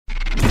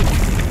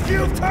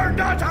you've turned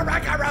on to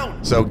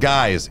Rykerroad. So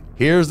guys,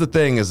 here's the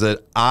thing is that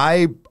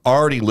I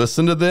already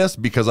listened to this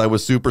because I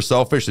was super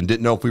selfish and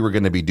didn't know if we were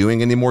going to be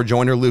doing any more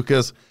Joyner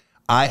Lucas.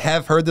 I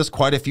have heard this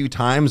quite a few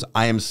times.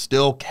 I am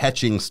still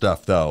catching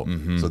stuff though.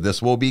 So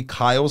this will be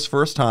Kyle's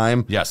first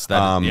time. Yes,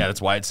 that, yeah,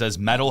 that's why it says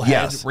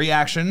metalhead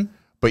reaction.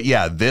 But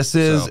yeah, this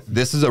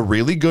is a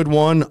really good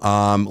one.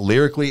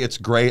 Lyrically, it's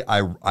great.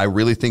 I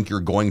really think you're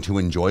going to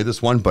enjoy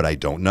this one, but I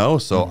don't know.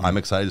 So I'm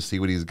excited to see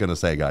what he's gonna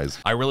say, guys.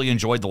 I really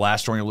enjoyed the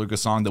last Joyner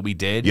Lucas song that we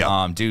did.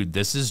 Yeah. Dude,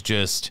 this is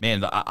just,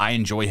 man, I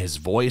enjoy his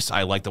voice.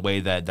 I like the way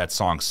that that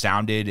song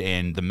sounded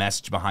and the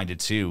message behind it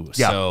too.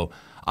 Yeah. So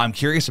I'm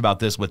curious about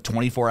this with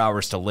 24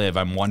 hours to live.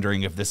 I'm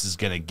wondering if this is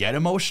gonna get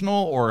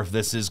emotional or if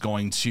this is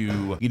going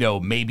to, you know,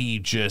 maybe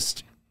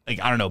just, like,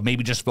 I don't know,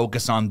 maybe just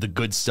focus on the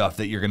good stuff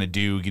that you're going to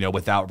do, you know,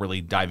 without really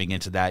diving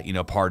into that, you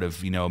know, part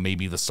of, you know,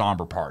 maybe the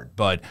somber part.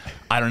 But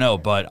I don't know.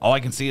 But all I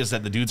can see is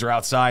that the dudes are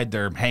outside.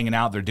 They're hanging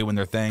out. They're doing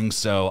their thing.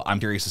 So I'm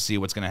curious to see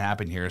what's going to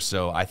happen here.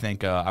 So I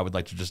think I would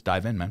like to just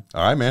dive in, man.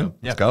 All right, man.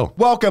 Let's go.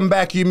 Welcome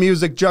back, you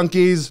music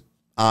junkies.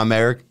 I'm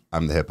Eric.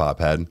 I'm the hip-hop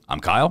head. I'm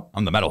Kyle.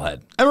 I'm the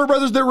metalhead. And we're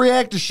brothers that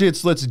react to shit.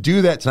 So let's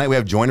do that. Tonight we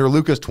have Joyner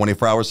Lucas,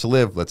 24 Hours to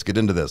Live. Let's get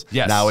into this.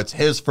 Yes. Now it's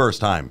his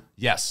first time.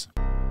 Yes.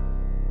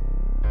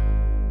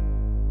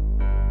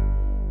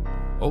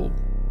 Oh,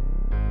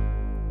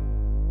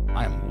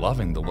 I am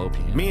loving the low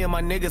piano. Me and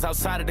my niggas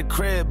outside of the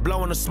crib,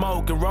 blowing the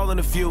smoke and rolling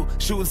a few,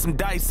 shooting some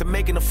dice and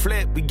making a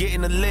flip. We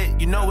getting a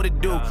lit, you know what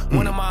it do.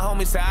 One of my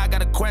homies said, I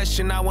got a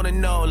question I want to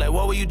know, like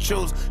what would you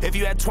choose? If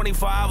you had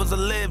 24 hours to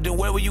live, then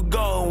where would you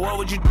go and what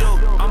would you do?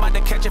 I'm about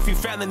to catch a few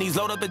felonies,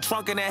 load up the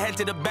trunk and then head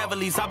to the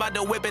Beverly's. How about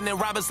the whipping and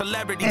rob a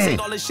celebrity?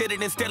 Take all this shit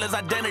and then steal his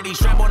identity.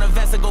 Strap on a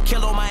vest and go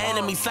kill all my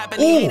enemies. Slap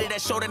any hater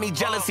that showed any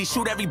jealousy.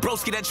 Shoot every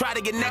broski that tried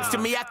to get next to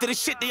me. After the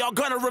shit, they all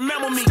gonna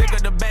remember me. Stick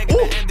at the bank at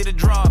the end of the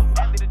draw.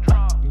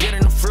 Get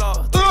in the floor.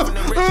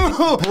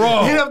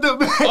 Bro. Get up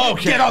the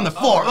Get on the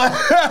floor.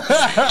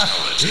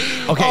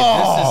 Okay,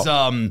 this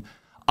is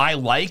I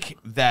like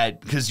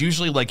that because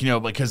usually, like, you know,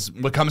 because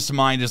what comes to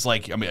mind is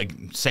like, I mean, like,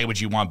 say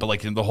what you want, but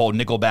like the whole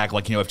Nickelback,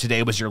 like, you know, if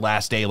today was your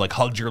last day, like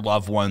hug your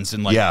loved ones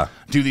and like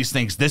do these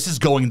things. This is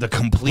going the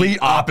complete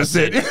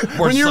opposite.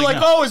 When you're like,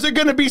 oh, is it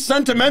going to be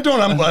sentimental?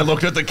 And I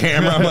looked at the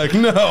camera. I'm like,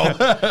 no.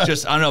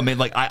 Just, I don't know, man.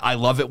 Like, I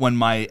love it when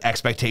my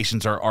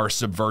expectations are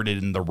subverted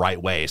in the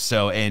right way.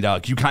 So,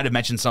 and you kind of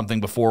mentioned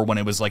something before when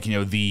it was like, you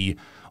know, the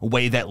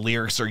way that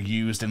lyrics are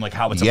used and like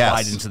how it's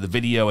applied into the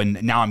video,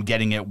 and now I'm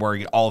getting it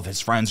where all of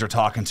his friends are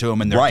talking to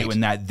him and they're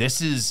doing that.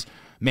 This is,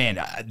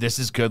 man, this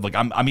is good. Like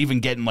I'm even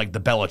getting like the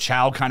Bella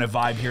Ciao kind of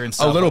vibe here and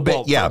stuff. A little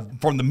bit,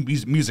 from the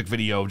music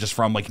video, just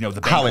from like, you know,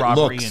 the bank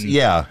robbery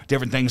and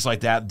different things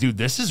like that. Dude,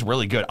 this is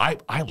really good.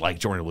 I like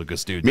Joyner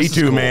Lucas, dude. Me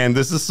too, man.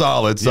 This is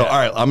solid. So all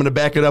right, I'm gonna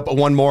back it up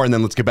one more and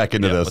then let's get back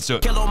into this. Let's do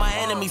it. Kill all my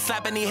enemies,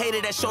 slap any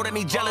hater that showed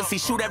any jealousy.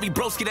 Shoot every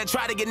broski that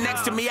tried to get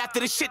next to me. After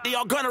the shit, they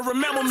all gonna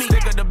remember me.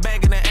 Stick at the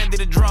bank and the end of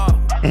the draw.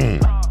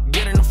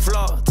 Get in the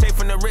floor, take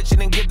from the rich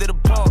and then give to the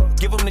poor.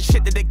 Give them the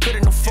shit that they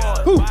couldn't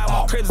afford. Buy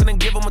more cribs and then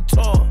give them a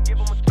tour.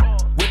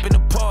 Whipping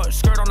the Porsche,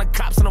 skirt on the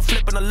cops and I'm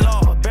flipping the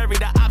law. Bury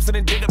the ops and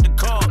then dig up the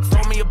corpse.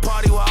 Throw me a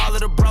party with all of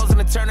the bros and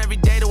then turn every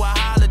day to a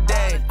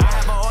holiday. I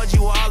have an orgy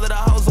with all of the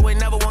hoes who ain't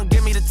never want to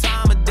give me the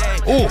time of day.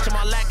 Catch them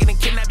all lacking and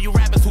kidnap you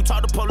rappers who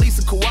taught the police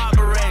to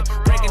cooperate.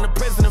 Break into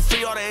prison and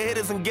free all the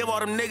hitters and give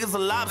all them niggas a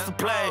lobster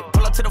play.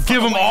 Pull up to the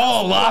give them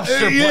all a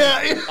lobster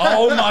play.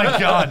 Oh my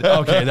God.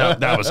 Okay,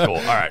 that was cool.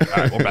 All right,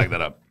 we'll back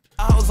that up.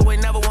 Hoes who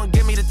ain't never want to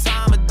give me the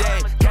time of day.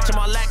 Catch them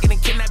all lacking and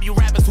kidnap you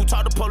rappers who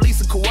taught the police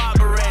to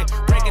cooperate.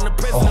 Break into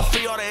prison and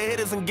free all the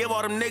hitters and give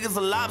all them niggas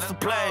a lobster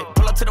play.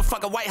 Pull up to the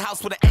fucking White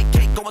House with an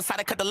AK. Go inside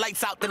and cut the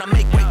lights out, then I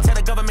make way. Tell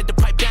the government to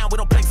pipe down. We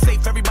don't play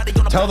safe. Everybody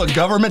gonna tell the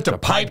government to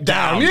pipe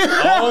down.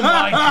 Oh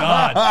my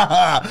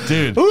God,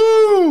 dude.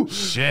 Ooh.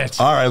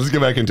 Shit. All right, let's get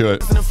back into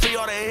it. Free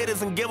all the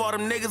hitters and give all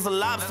them niggas a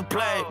lobster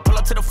play. Pull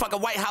up to the fucking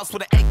White House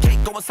with an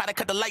AK. Go inside and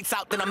cut the lights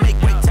out, then I make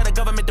way. Tell the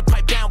government to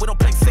pipe down. We don't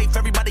play safe.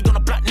 Everybody on the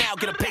block now.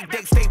 Get a pay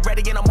date, stay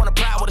ready, and I'm on a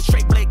prowl with a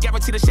straight blade.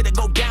 Guarantee the shit to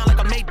go down like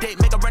a May date.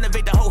 Make a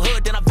renovate the whole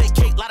hood, then I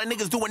vacate. Lot of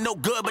niggas doing no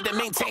good, but they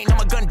maintain. I'm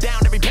a gun down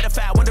every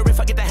pedophile. Wonder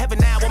if I get to heaven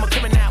now. I'm a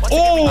criminal.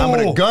 I'm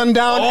gonna gun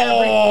down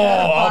every.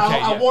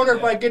 Okay. I wonder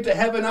if I get to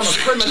heaven. I'm a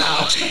criminal.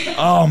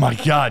 Oh my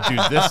God, dude,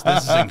 this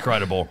is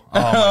incredible.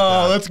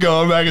 Oh, let's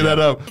go. I'm backing that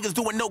up. Niggas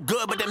doing no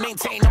good, but they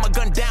maintain. I'm a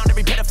gun down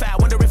every pedophile.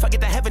 Wonder if I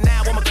get to heaven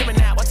now. I'm a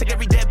criminal. I take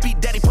every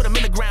deadbeat daddy, put him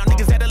in the ground.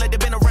 Niggas that like they've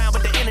been around,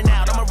 but they're in and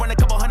out. I'ma run a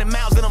couple 100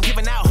 miles, and I'm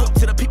giving out hook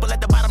to the people at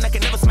the bottom that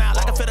can never smile.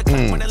 I can feel the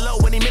cup when they're low,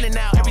 any minute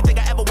now. Everything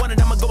I ever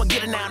wanted, I'ma go and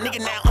get it now, nigga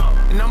now.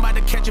 And I'm about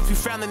to catch a few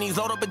felonies,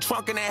 load up a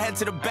trunk and then head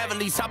to the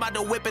Beverly's. How about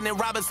the whipping and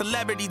rob a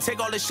celebrity? Take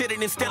all the shit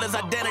and then steal his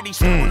identity.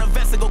 Strap on a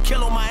vest and go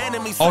kill all my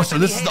enemies. Oh, so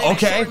this is the,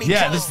 okay?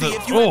 Yeah, this is the.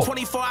 If you had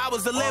 24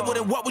 hours to live with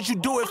it, what would you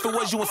do if it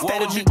was you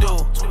instead? What would you do?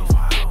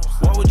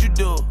 What would you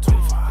do?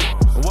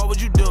 What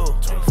would you do?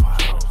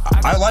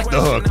 I like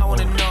the hook. I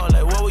wanna know,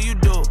 like, what would you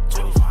do?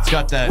 It's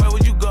got that. Where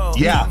would you go?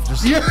 Yeah.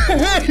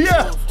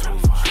 Yeah.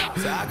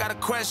 So I got a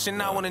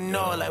question, I wanna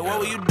know, like, what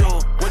will you do?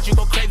 Would you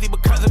go crazy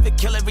because of it?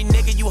 Kill every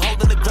nigga you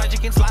hold in the grudge? You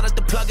can slide up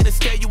the plug of the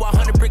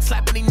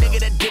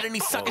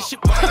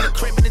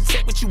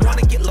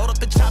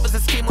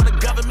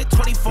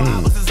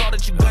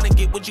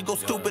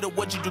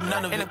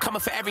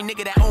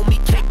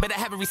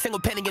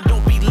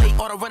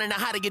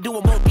how to get do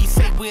it won't be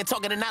safe. We ain't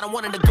talking and I don't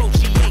want to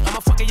negotiate. I'ma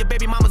fucking your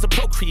baby mamas a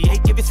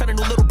procreate. Give your son a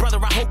new little brother,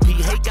 I hope he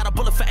hate. Got a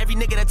bullet for every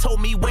nigga that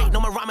told me wait.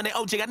 No more rhyming than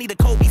OJ, I need a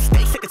Kobe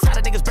steak. Sick and tired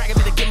of niggas bragging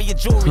me to give me your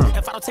jewelry.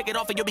 If I don't take it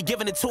off, you'll be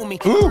giving it to me.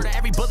 Murder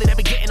every bully that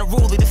be getting a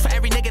ruler. This for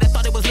every nigga that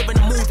thought it was living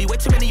a movie. Way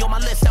too many on my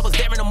list that was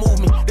daring to move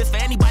me. This for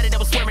anybody that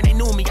was swearing they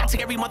knew me. I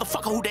take every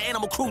motherfucker who the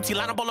animal cruelty.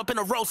 Line them all up in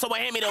a row, so I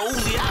hand me the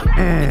Uzi out.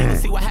 And you can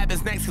see what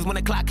happens next, cause when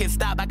the clock hits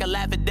stop, I can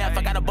laugh at death.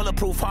 I got a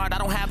bulletproof heart, I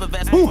don't have a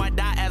vest. Before I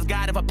die, ask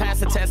God if I pass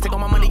the test. Take all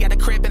my money at the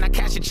crib and I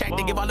cash a check.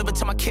 They give all of it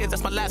to my kids,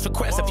 that's my last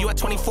request. If you had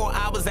 24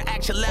 hours to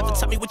action left,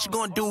 tell me what you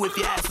gonna do if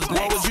your ass was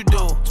next. What would you do?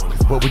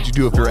 What would you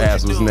do if your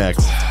ass was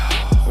next?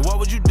 What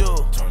would you do?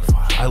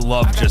 I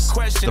love just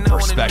the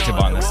perspective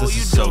on this. This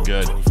is so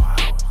good.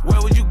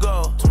 Where would you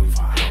go?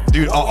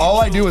 Dude, all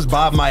I do is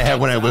bob my head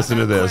when I listen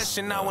to this.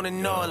 Question I wanna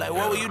know, like,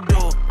 what would you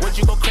do? Would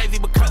you go crazy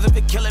because of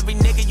it? Kill every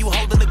nigga you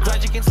holding a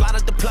grudge against? Line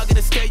up the plug and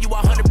scare you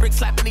 100 bricks,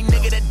 slap any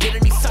nigga that did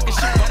any sucking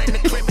shit. Run in the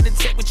crib and then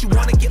take what you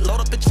wanna get. Load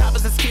up the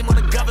choppers and scheme on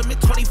the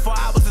government. 24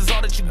 hours is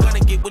all that you're gonna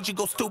get. Would you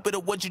go stupid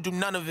or would you do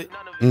none of it?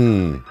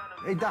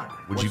 Hey, Doc.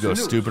 Would you go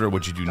stupid or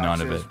would you do Doc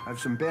none of says, it? I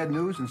have some bad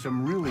news and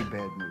some really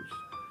bad news.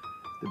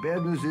 The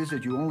bad news is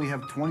that you only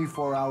have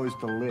 24 hours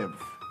to live.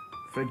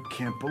 Fred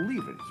can't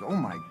believe it. Oh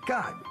my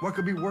God, what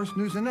could be worse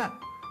news than that?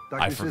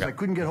 Doctor says I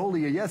couldn't get hold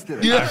of you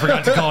yesterday. I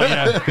forgot to call you.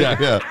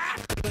 Yeah.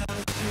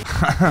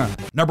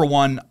 Number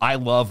one, I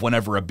love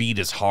whenever a beat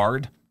is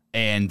hard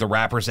and the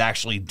rapper's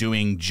actually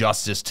doing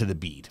justice to the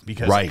beat.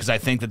 Because I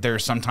think that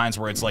there's some times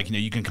where it's like, you know,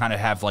 you can kind of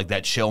have like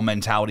that chill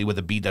mentality with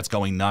a beat that's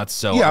going nuts.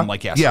 So I'm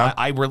like,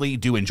 I really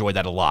do enjoy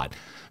that a lot.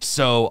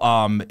 So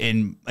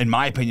in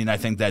my opinion, I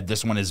think that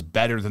this one is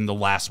better than the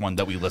last one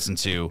that we listened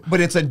to. But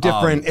it's a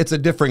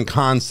different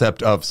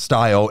concept of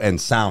style and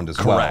sound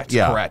as well.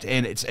 Correct.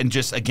 And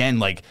just again,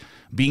 like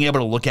being able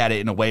to look at it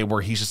in a way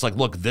where he's just like,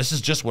 look, this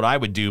is just what I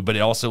would do. But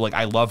it also, like,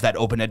 I love that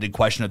open-ended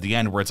question at the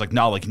end where it's like,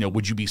 no, like, you know,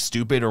 would you be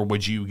stupid or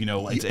would you, you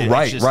know,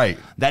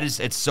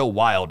 it's so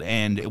wild.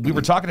 And we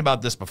were talking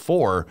about this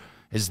before,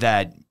 is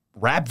that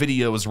rap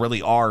videos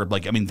really are,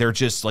 like, I mean, they're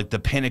just like the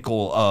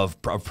pinnacle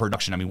of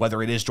production. I mean,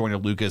 whether it is Joyner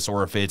Lucas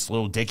or if it's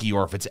Lil Dicky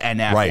or if it's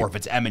NF or if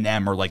it's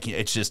Eminem, or like,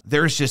 it's just,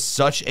 there's just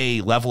such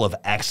a level of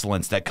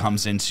excellence that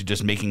comes into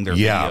just making their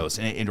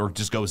videos and or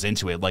just goes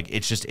into it. Like,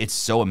 it's just, it's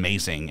so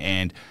amazing.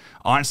 And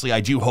honestly, I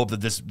do hope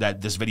that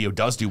this video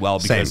does do well,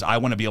 because I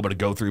want to be able to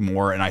go through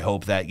more, and I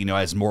hope that, you know,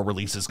 as more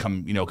releases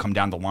come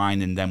down the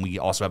line, and then we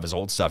also have his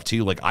old stuff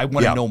too. Like, I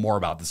want to know more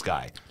about this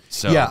guy.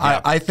 So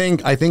I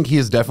think he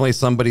is definitely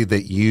somebody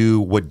that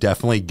you would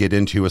definitely get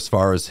into as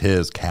far as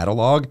his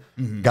catalog.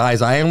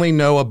 Guys, I only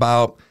know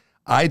about,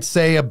 I'd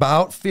say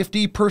about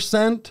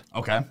 50%.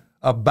 Okay.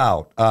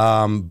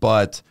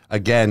 But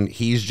again,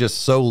 he's just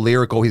so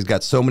lyrical. He's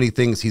got so many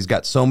things. He's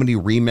got so many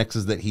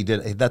remixes that he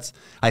did. That's,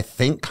 I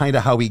think, kind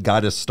of how he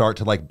got his start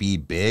to like be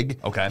big.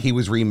 Okay. He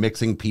was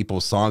remixing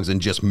people's songs and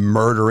just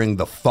murdering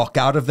the fuck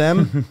out of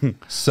them.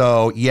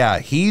 So yeah,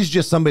 he's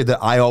just somebody that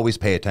I always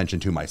pay attention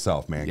to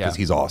myself, man, because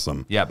he's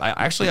awesome. Yeah, I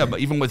actually have,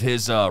 even with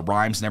his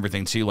rhymes and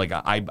everything too, like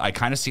I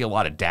kind of see a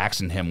lot of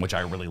Dax in him, which I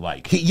really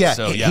like.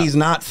 He's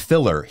not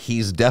filler.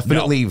 He's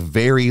definitely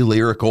very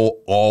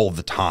lyrical all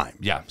the time.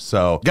 Yeah.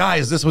 So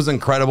guys, this was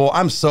incredible.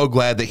 I'm so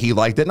glad that he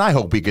liked it, and I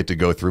hope we get to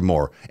go through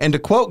more. And to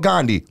quote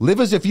Gandhi, live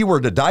as if you were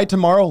to die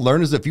tomorrow,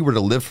 learn as if you were to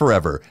live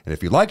forever. And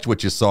if you liked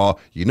what you saw,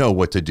 you know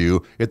what to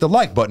do. Hit the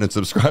like button and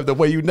subscribe. That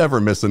way you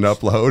never miss an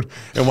upload.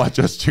 And watch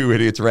us two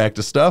idiots react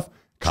to stuff.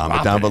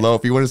 Comment down below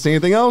if you want to see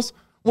anything else.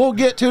 We'll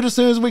get to it as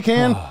soon as we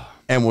can.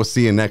 And we'll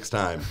see you next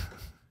time.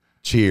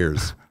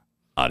 Cheers.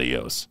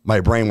 Adios. My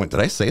brain went,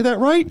 did I say that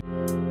right?